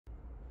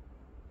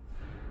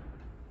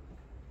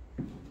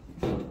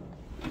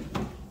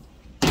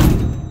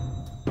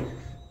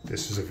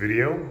This is a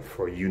video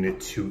for Unit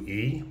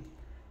 2E,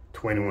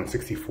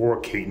 2164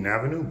 Caton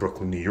Avenue,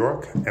 Brooklyn, New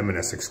York,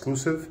 M&S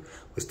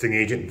exclusive, listing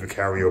agent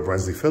Vicario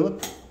Brensley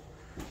Phillip.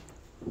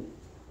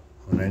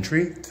 On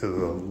entry to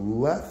the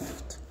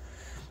left,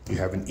 you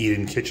have an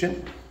eat-in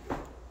kitchen,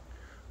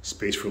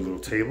 space for a little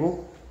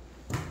table,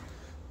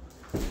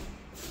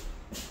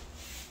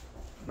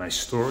 nice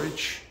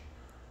storage,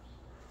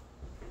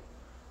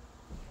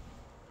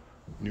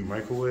 new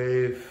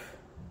microwave,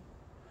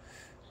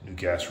 new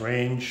gas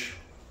range,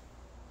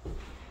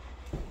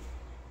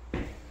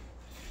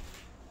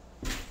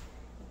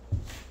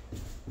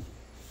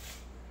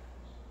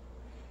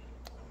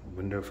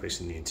 window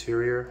facing the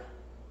interior.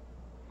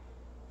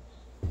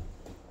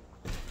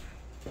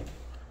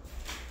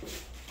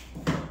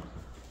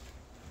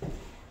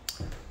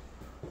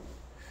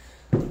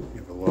 You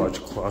have a large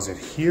closet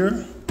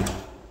here.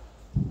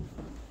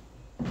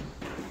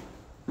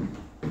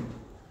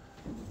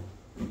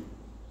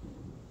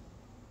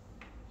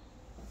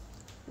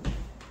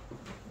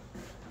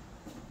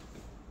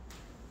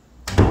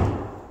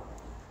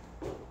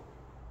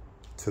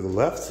 To the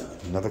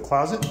left, another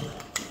closet.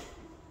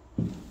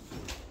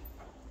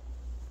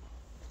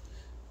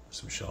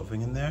 Some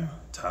shelving in there,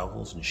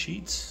 towels and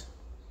sheets.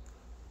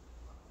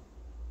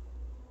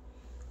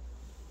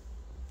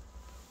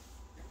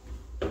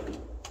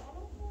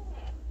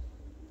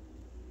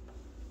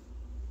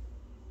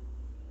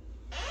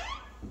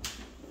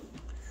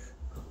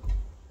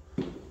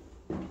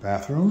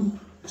 Bathroom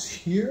is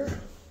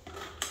here.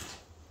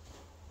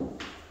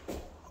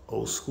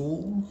 Old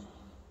school,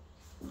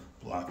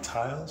 block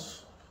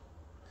tiles,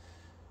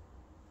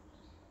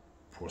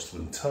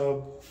 porcelain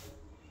tub.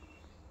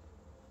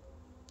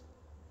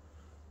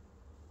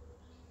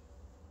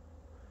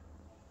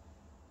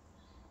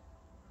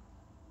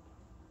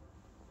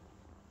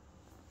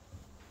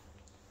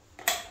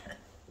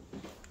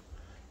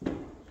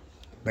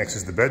 Next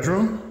is the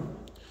bedroom,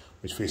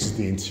 which faces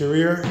the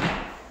interior.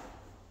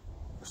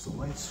 There's the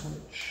light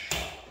switch.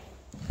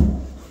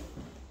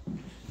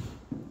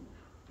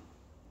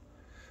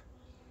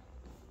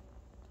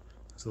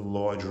 It's a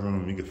large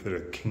room. You can fit a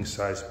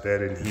king-size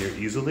bed in here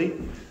easily.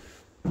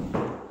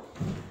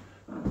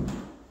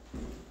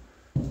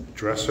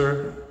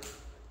 Dresser,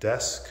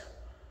 desk,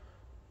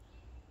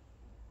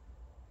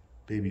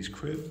 baby's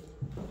crib.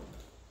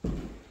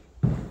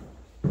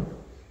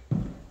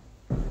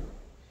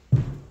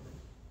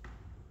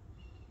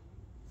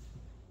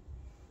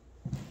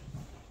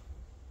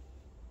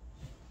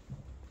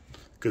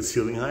 Good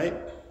ceiling height.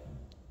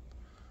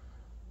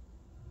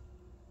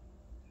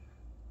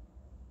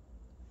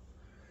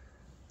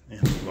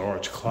 And a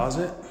large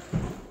closet.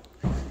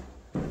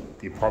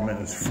 The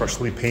apartment is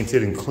freshly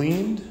painted and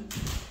cleaned.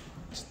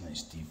 It's a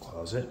nice deep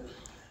closet.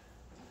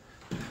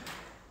 You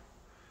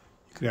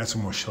can add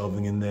some more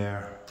shelving in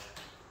there.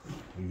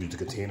 We use the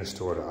container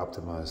store to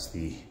optimize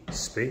the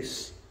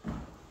space.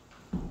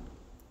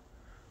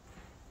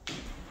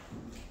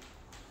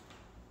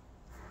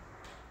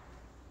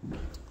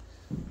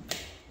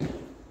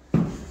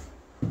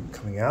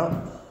 Coming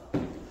out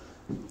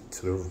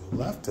to the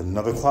left,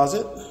 another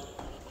closet.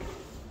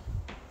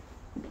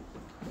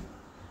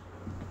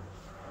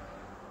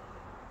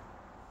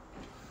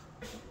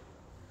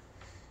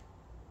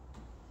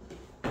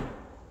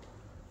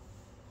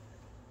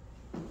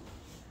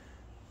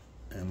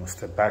 And we'll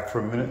step back for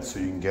a minute so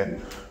you can get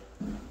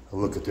a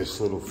look at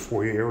this little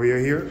foyer area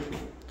here.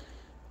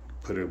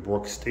 Put a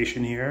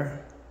workstation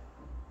here.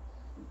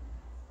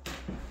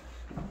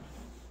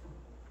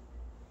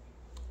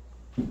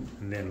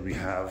 And then we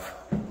have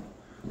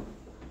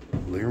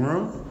living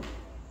room,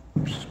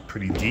 which is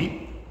pretty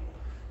deep.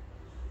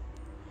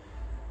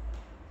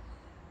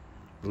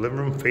 The living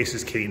room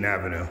faces Caton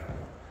Avenue.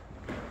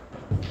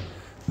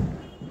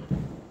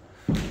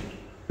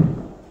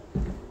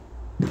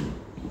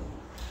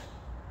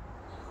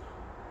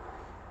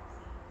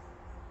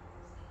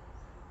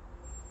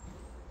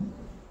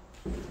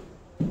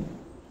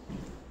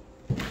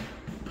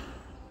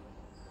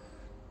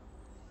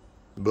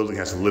 The building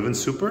has a live-in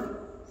super.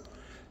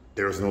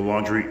 There is no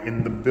laundry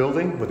in the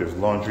building, but there's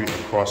laundry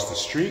across the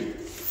street.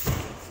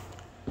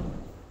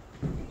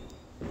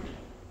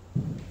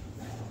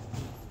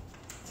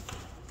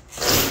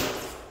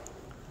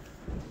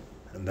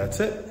 And that's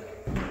it.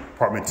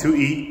 Apartment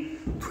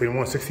 2E,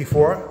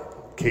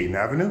 2164 Caton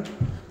Avenue,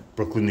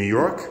 Brooklyn, New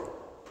York.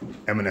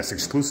 M&S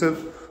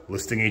exclusive,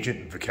 listing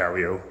agent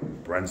Vicario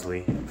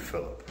Brensley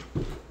Phillip.